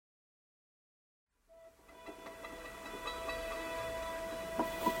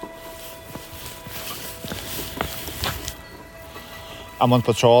I'm on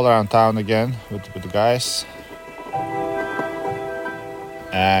patrol around town again with the guys.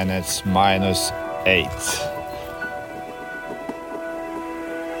 And it's -8.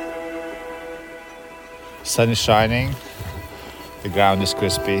 Sun is shining. The ground is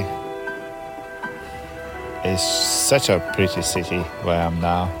crispy. It's such a pretty city where I am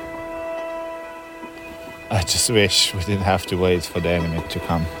now. I just wish we didn't have to wait for the enemy to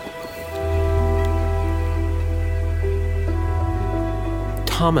come.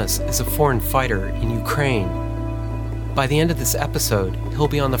 Thomas is a foreign fighter in Ukraine. By the end of this episode, he'll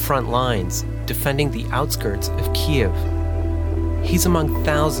be on the front lines, defending the outskirts of Kiev. He's among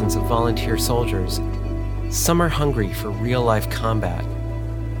thousands of volunteer soldiers. Some are hungry for real-life combat.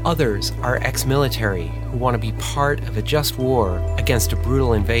 Others are ex-military who want to be part of a just war against a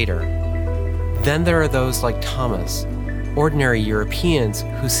brutal invader. Then there are those like Thomas, ordinary Europeans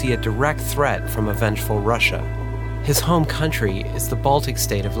who see a direct threat from a vengeful Russia. His home country is the Baltic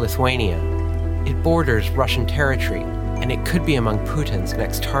state of Lithuania. It borders Russian territory, and it could be among Putin's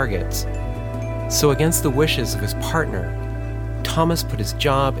next targets. So against the wishes of his partner, Thomas put his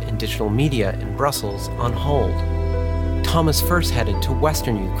job in digital media in Brussels on hold. Thomas first headed to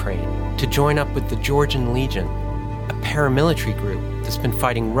Western Ukraine to join up with the Georgian Legion, a paramilitary group that's been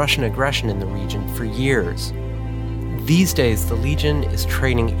fighting Russian aggression in the region for years. These days, the Legion is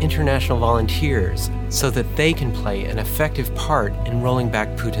training international volunteers so that they can play an effective part in rolling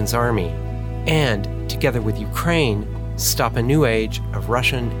back Putin's army, and, together with Ukraine, stop a new age of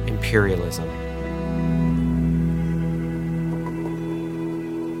Russian imperialism.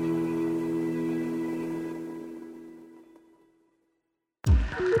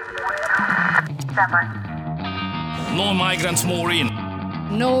 No migrants more in.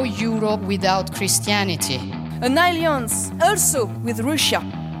 No Europe without Christianity. An alliance also with Russia.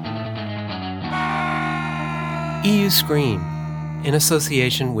 EU Screen, in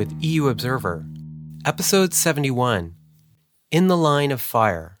association with EU Observer, Episode 71, In the Line of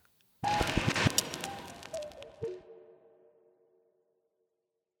Fire.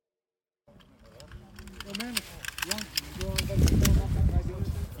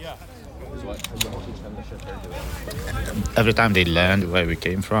 Every time they learned where we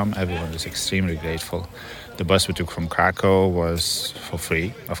came from, everyone was extremely grateful. The bus we took from Krakow was for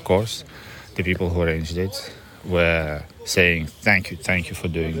free, of course. The people who arranged it were saying, thank you for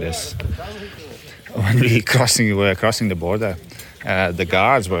doing this. When we were crossing the border, the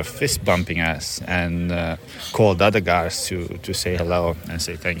guards were fist bumping us and called other guards to say hello and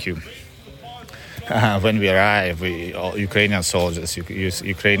say thank you. When we arrived, all Ukrainian soldiers used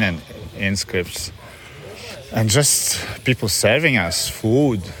Ukrainian inscripts. And just people serving us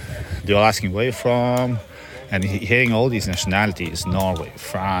food. They were asking where you're from. And hearing all these nationalities, Norway,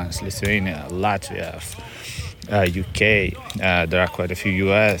 France, Lithuania, Latvia, UK, there are quite a few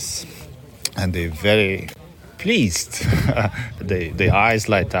US. And they're very pleased. Their eyes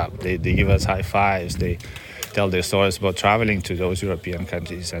light up. They give us high fives. They tell their stories about traveling to those European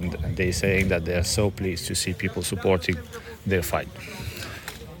countries. And they're saying that they're so pleased to see people supporting their fight.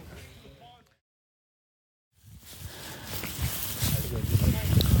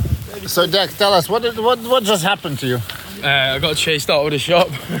 So, Jack, tell us, what just happened to you? I got chased out of the shop.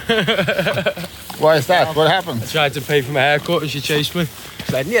 Why is that? What happened? I tried to pay for my haircut and she chased me.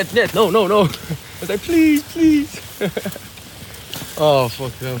 She's like, Niet, no. I was like, please. Oh,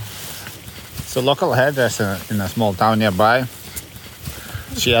 fuck no. It's a local hairdresser in a small town nearby.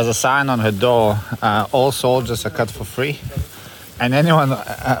 She has a sign on her door, all soldiers are cut for free. And anyone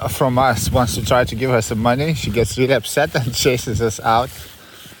from us wants to try to give her some money, she gets really upset and chases us out.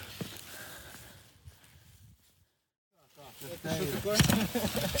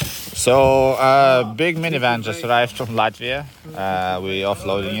 So a big minivan just arrived from Latvia. We're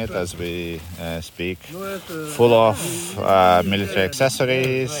offloading it as we speak. Full of military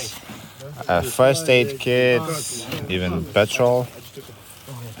accessories, first aid kits, even petrol.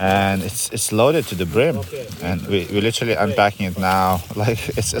 And it's loaded to the brim. And we're literally unpacking it now. Like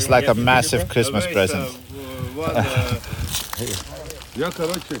it's like a massive Christmas present.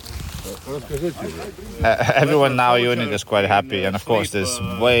 Everyone now unit is quite happy, and of course there's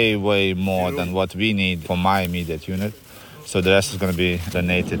way more than what we need for my immediate unit, so the rest is going to be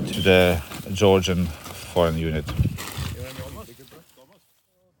donated to the Georgian foreign unit.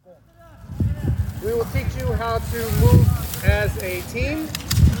 We will teach you how to move as a team.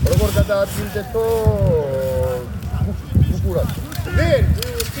 Then we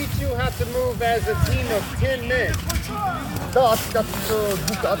will teach you how to move as a team of 10 men.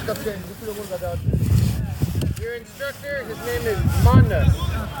 Your instructor, his name is Manas.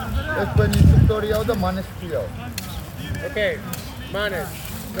 Okay. Manes,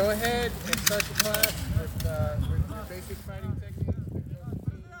 go ahead and start the class with your basic fighting techniques.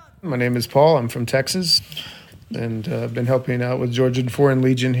 My name is Paul. I'm from Texas, and I've been helping out with Georgian Foreign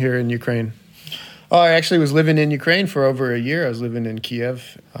Legion here in Ukraine. Oh, I actually was living in Ukraine for over a year. I was living in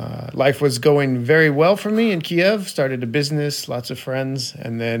Kiev. Life was going very well for me in Kiev. Started a business, lots of friends,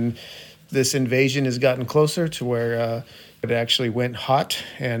 and then this invasion has gotten closer to where it actually went hot,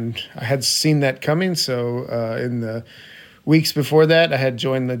 and I had seen that coming. So in the weeks before that, I had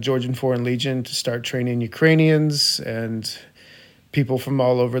joined the Georgian Foreign Legion to start training Ukrainians and people from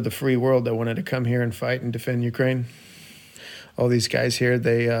all over the free world that wanted to come here and fight and defend Ukraine. All these guys here,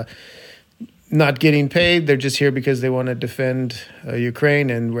 they not getting paid. They're just here because they want to defend Ukraine,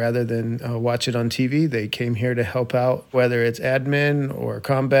 and rather than watch it on TV, they came here to help out, whether it's admin or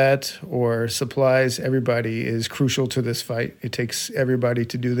combat or supplies. Everybody is crucial to this fight. It takes everybody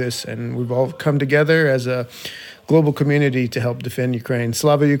to do this, and we've all come together as a global community to help defend Ukraine.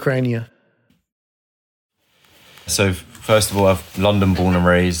 Slava Ukrainia. So first of all, I'm London born and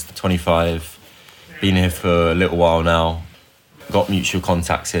raised, 25, been here for a little while now. Got mutual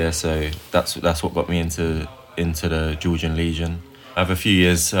contacts here, so that's what got me into the Georgian Legion. I have a few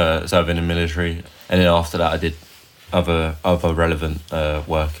years serving in the military, and then after that I did other relevant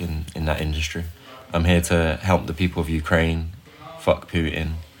work in that industry. I'm here to help the people of Ukraine, fuck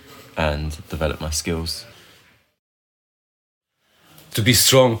Putin, and develop my skills. To be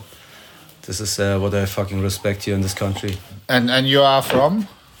strong. This is what I fucking respect here in this country. And you are from?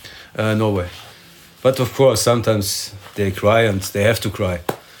 Norway. But of course, sometimes they cry and they have to cry.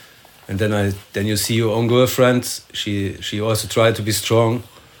 And then you see your own girlfriend. She also tried to be strong,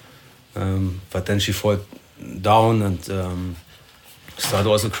 but then she fell down and started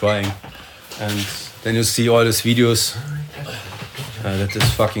also crying. And then you see all these videos that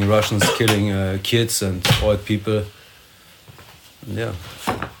this fucking Russians killing kids and old people. And yeah.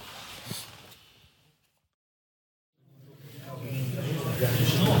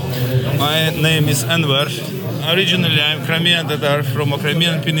 My name is Enver. Originally, I'm Crimean Tatar from a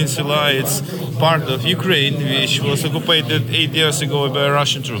Crimean Peninsula. It's part of Ukraine, which was occupied 8 years ago by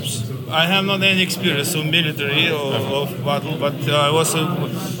Russian troops. I have not any experience of military or of battle, but I was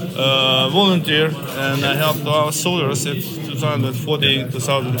a volunteer and I helped our soldiers in 2014,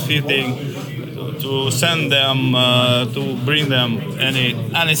 2015 to send them, to bring them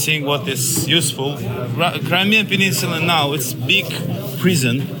anything what is useful. Crimean Peninsula now, it's big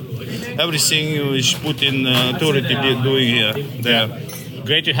prison. Everything which Putin authority did doing here, there.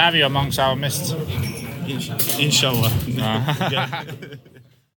 Great to have you amongst our midst. Inshallah.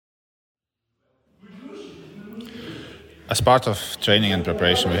 As part of training and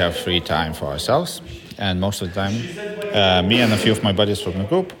preparation, we have free time for ourselves, and most of the time, me and a few of my buddies from the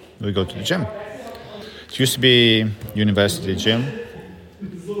group, we go to the gym. It used to be university gym,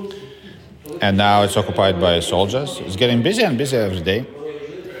 and now it's occupied by soldiers. It's getting busier and busier every day,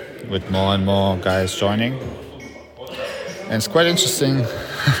 with more and more guys joining. And it's quite interesting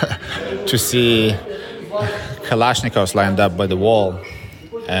to see Kalashnikovs lined up by the wall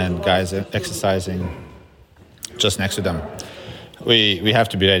and guys exercising just next to them. We have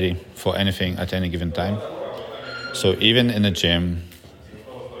to be ready for anything at any given time. So even in the gym,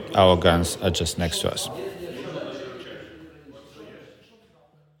 our guns are just next to us.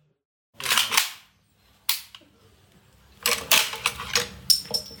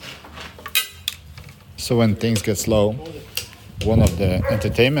 So when things get slow, one of the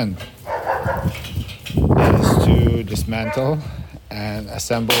entertainment is to dismantle and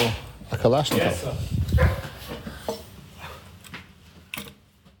assemble a Kalashnikov.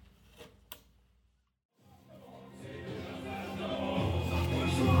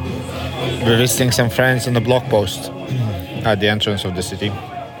 We're visiting some friends in the block post at the entrance of the city,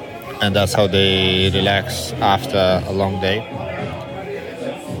 and that's how they relax after a long day.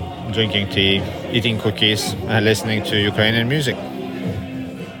 Drinking tea, eating cookies, and listening to Ukrainian music.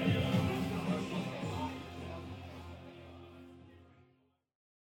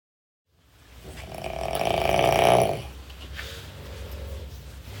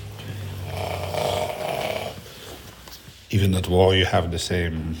 Even at war, you have the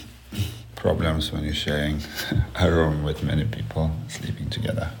same problems when you're sharing a room with many people sleeping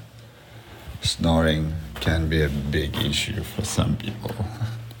together. Snoring can be a big issue for some people.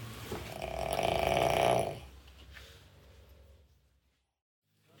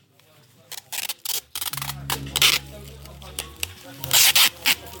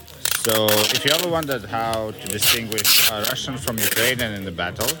 So, if you ever wondered how to distinguish a Russian from Ukrainian in the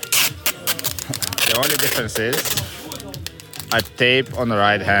battle, the only difference is a tape on the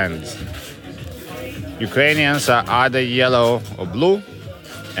right hand. Ukrainians are either yellow or blue,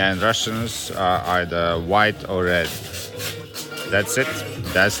 and Russians are either white or red. That's it.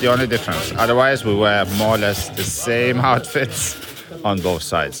 That's the only difference. Otherwise, we wear more or less the same outfits on both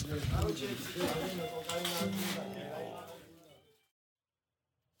sides.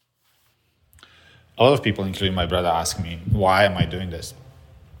 A lot of people, including my brother, ask me, why am I doing this?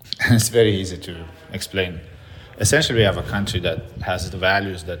 And it's very easy to explain. Essentially, we have a country that has the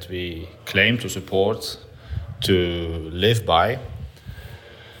values that we claim to support, to live by.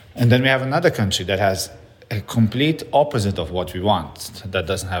 And then we have another country that has a complete opposite of what we want, that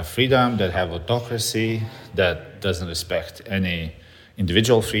doesn't have freedom, that have autocracy, that doesn't respect any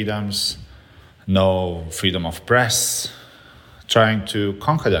individual freedoms, no freedom of press, trying to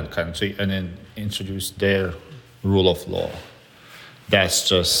conquer that country and then introduce their rule of law. That's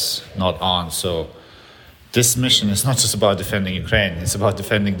just not on. So this mission is not just about defending Ukraine, it's about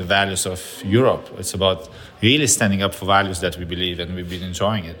defending the values of Europe. It's about really standing up for values that we believe, and we've been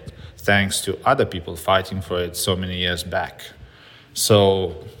enjoying it thanks to other people fighting for it so many years back.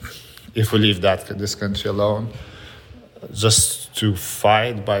 So if we leave this country alone, just to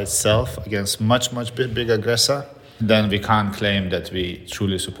fight by itself against much, much bigger aggressor, then we can't claim that we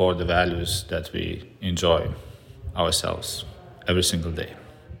truly support the values that we enjoy ourselves every single day.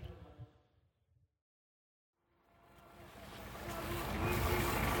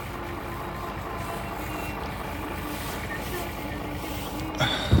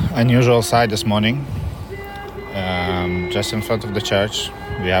 Unusual sight this morning. Just in front of the church,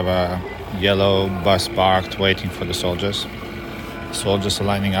 we have a yellow bus parked waiting for the soldiers. Soldiers are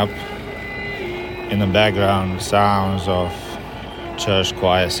lining up. In the background, sounds of church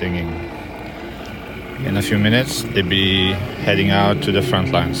choir singing. In a few minutes, they'll be heading out to the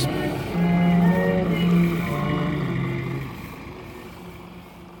front lines.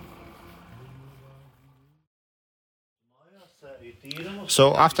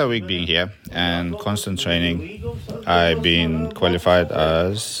 So after a week being here and constant training, I've been qualified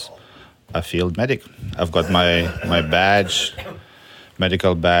as a field medic. I've got my badge,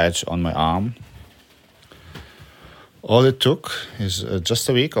 medical badge on my arm. All it took is just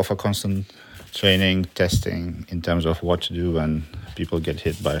a week of a constant training, testing in terms of what to do when people get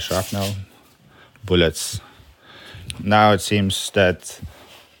hit by shrapnel, bullets. Now it seems that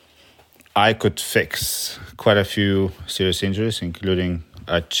I could fix quite a few serious injuries, including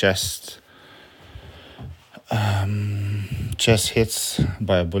a chest hits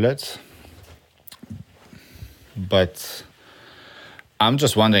by a bullet. But I'm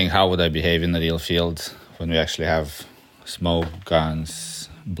just wondering, how would I behave in the real field when we actually have smoke, guns,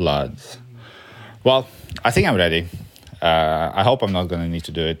 blood? Well, I think I'm ready. I hope I'm not going to need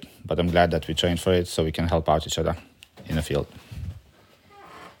to do it, but I'm glad that we trained for it so we can help out each other in the field.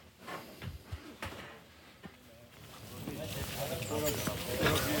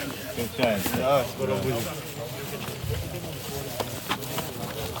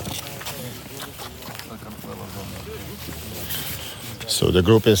 So the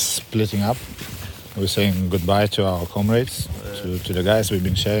group is splitting up. We're saying goodbye to our comrades, to the guys we've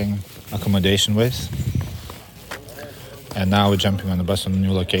been sharing accommodation with. And now we're jumping on the bus on a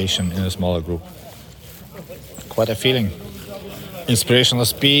new location in a smaller group. Quite a feeling. Inspirational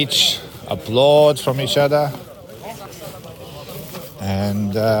speech, applaud from each other,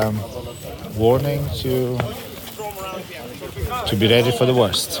 and warning to be ready for the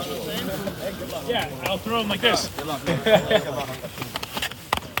worst. Yeah, I'll throw him like this.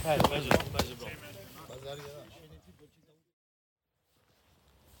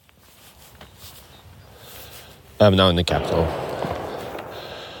 I'm now in the capital.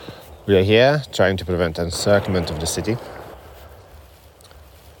 We are here trying to prevent encirclement of the city.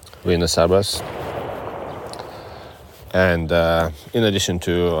 We're in the suburbs. And in addition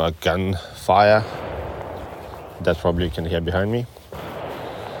to a gunfire that probably you can hear behind me,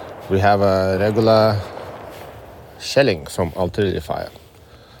 we have a regular shelling from artillery fire.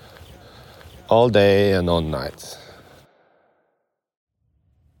 All day and all night.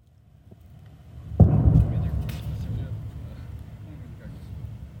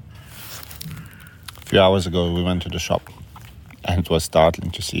 A few hours ago we went to the shop, and it was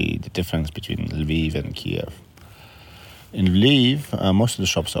startling to see the difference between Lviv and Kiev. In Lviv, most of the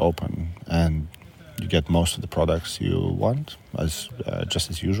shops are open, and you get most of the products you want, just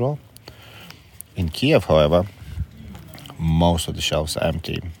as usual. In Kiev, however, most of the shelves are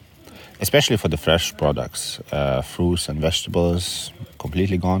empty, especially for the fresh products. Fruits and vegetables,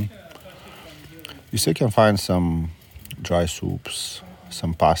 completely gone. You still can find some dry soups,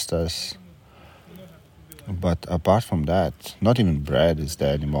 some pastas, but apart from that, not even bread is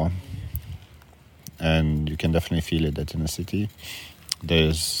there anymore. and you can definitely feel it that in the city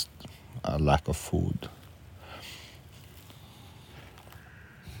there's a lack of food.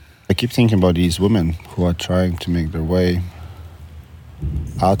 I keep thinking about these women who are trying to make their way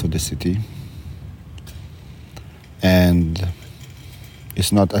out of the city, and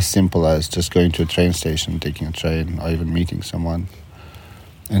it's not as simple as just going to a train station, taking a train, or even meeting someone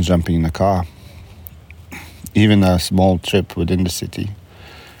and jumping in a car. Even a small trip within the city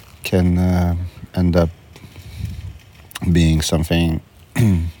can end up being something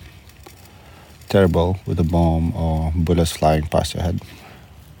terrible, with a bomb or bullets flying past your head.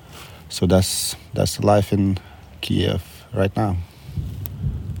 So that's the life in Kiev right now.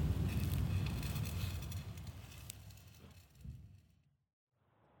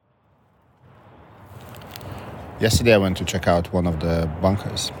 Yesterday I went to check out one of the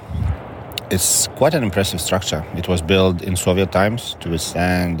bunkers. It's quite an impressive structure. It was built in Soviet times to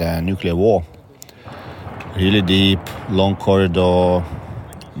withstand a nuclear war. Really deep, long corridor,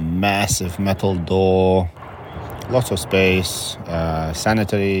 massive metal door, lots of space,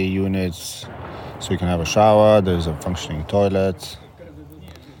 sanitary units, so you can have a shower, there's a functioning toilet.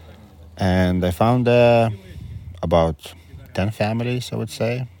 And I found there about 10 families, I would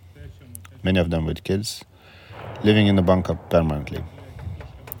say, many of them with kids, living in the bunker permanently.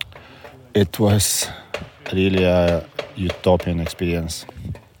 It was really a utopian experience.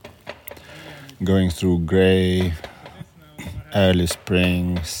 Going through grey, early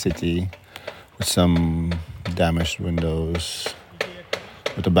spring city with some damaged windows,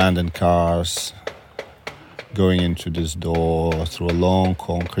 with abandoned cars, going into this door through a long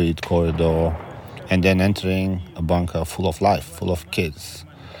concrete corridor, and then entering a bunker full of life, full of kids.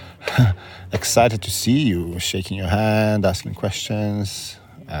 Excited to see you, shaking your hand, asking questions.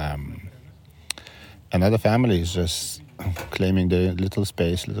 Another family is just claiming the little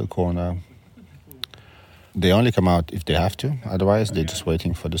space, little corner. They only come out if they have to, otherwise they're just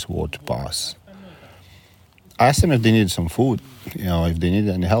waiting for this war to pass. I asked them if they needed some food, if they needed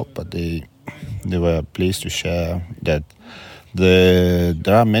any help, but they were pleased to share that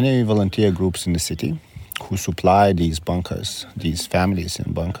there are many volunteer groups in the city who supply these bunkers, these families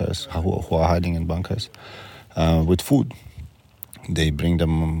in bunkers, who are hiding in bunkers, with food. They bring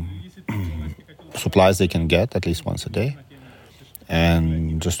them supplies they can get at least once a day,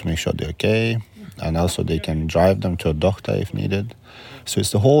 and just to make sure they're okay, and also they can drive them to a doctor if needed. So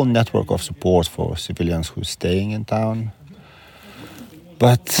it's the whole network of support for civilians who are staying in town.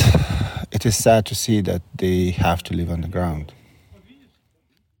 But it is sad to see that they have to live on the ground.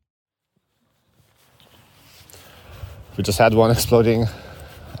 We just had one exploding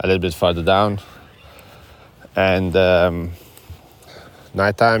a little bit farther down, and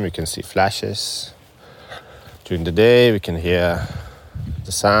nighttime you can see flashes. During the day we can hear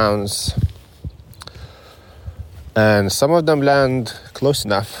the sounds, and some of them land close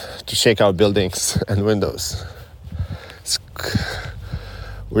enough to shake our buildings and windows.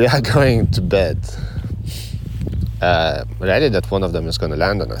 We are going to bed ready that one of them is going to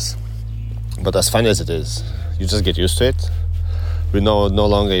land on us. But as funny as it is, you just get used to it. We no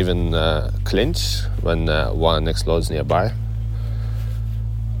longer even clinch when one explodes nearby.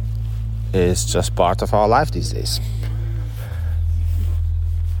 It's just part of our life these days.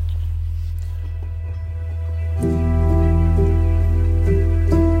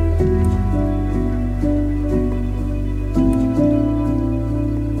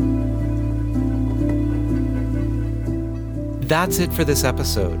 That's it for this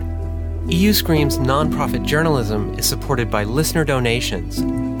episode. EU Scream's nonprofit journalism is supported by listener donations,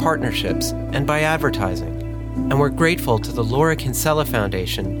 partnerships, and by advertising. And we're grateful to the Laura Kinsella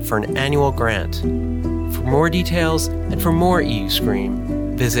Foundation for an annual grant. For more details and for more EU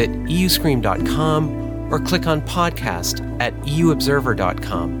Scream, visit euscream.com or click on podcast at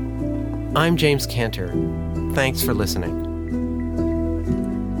euobserver.com. I'm James Cantor. Thanks for listening.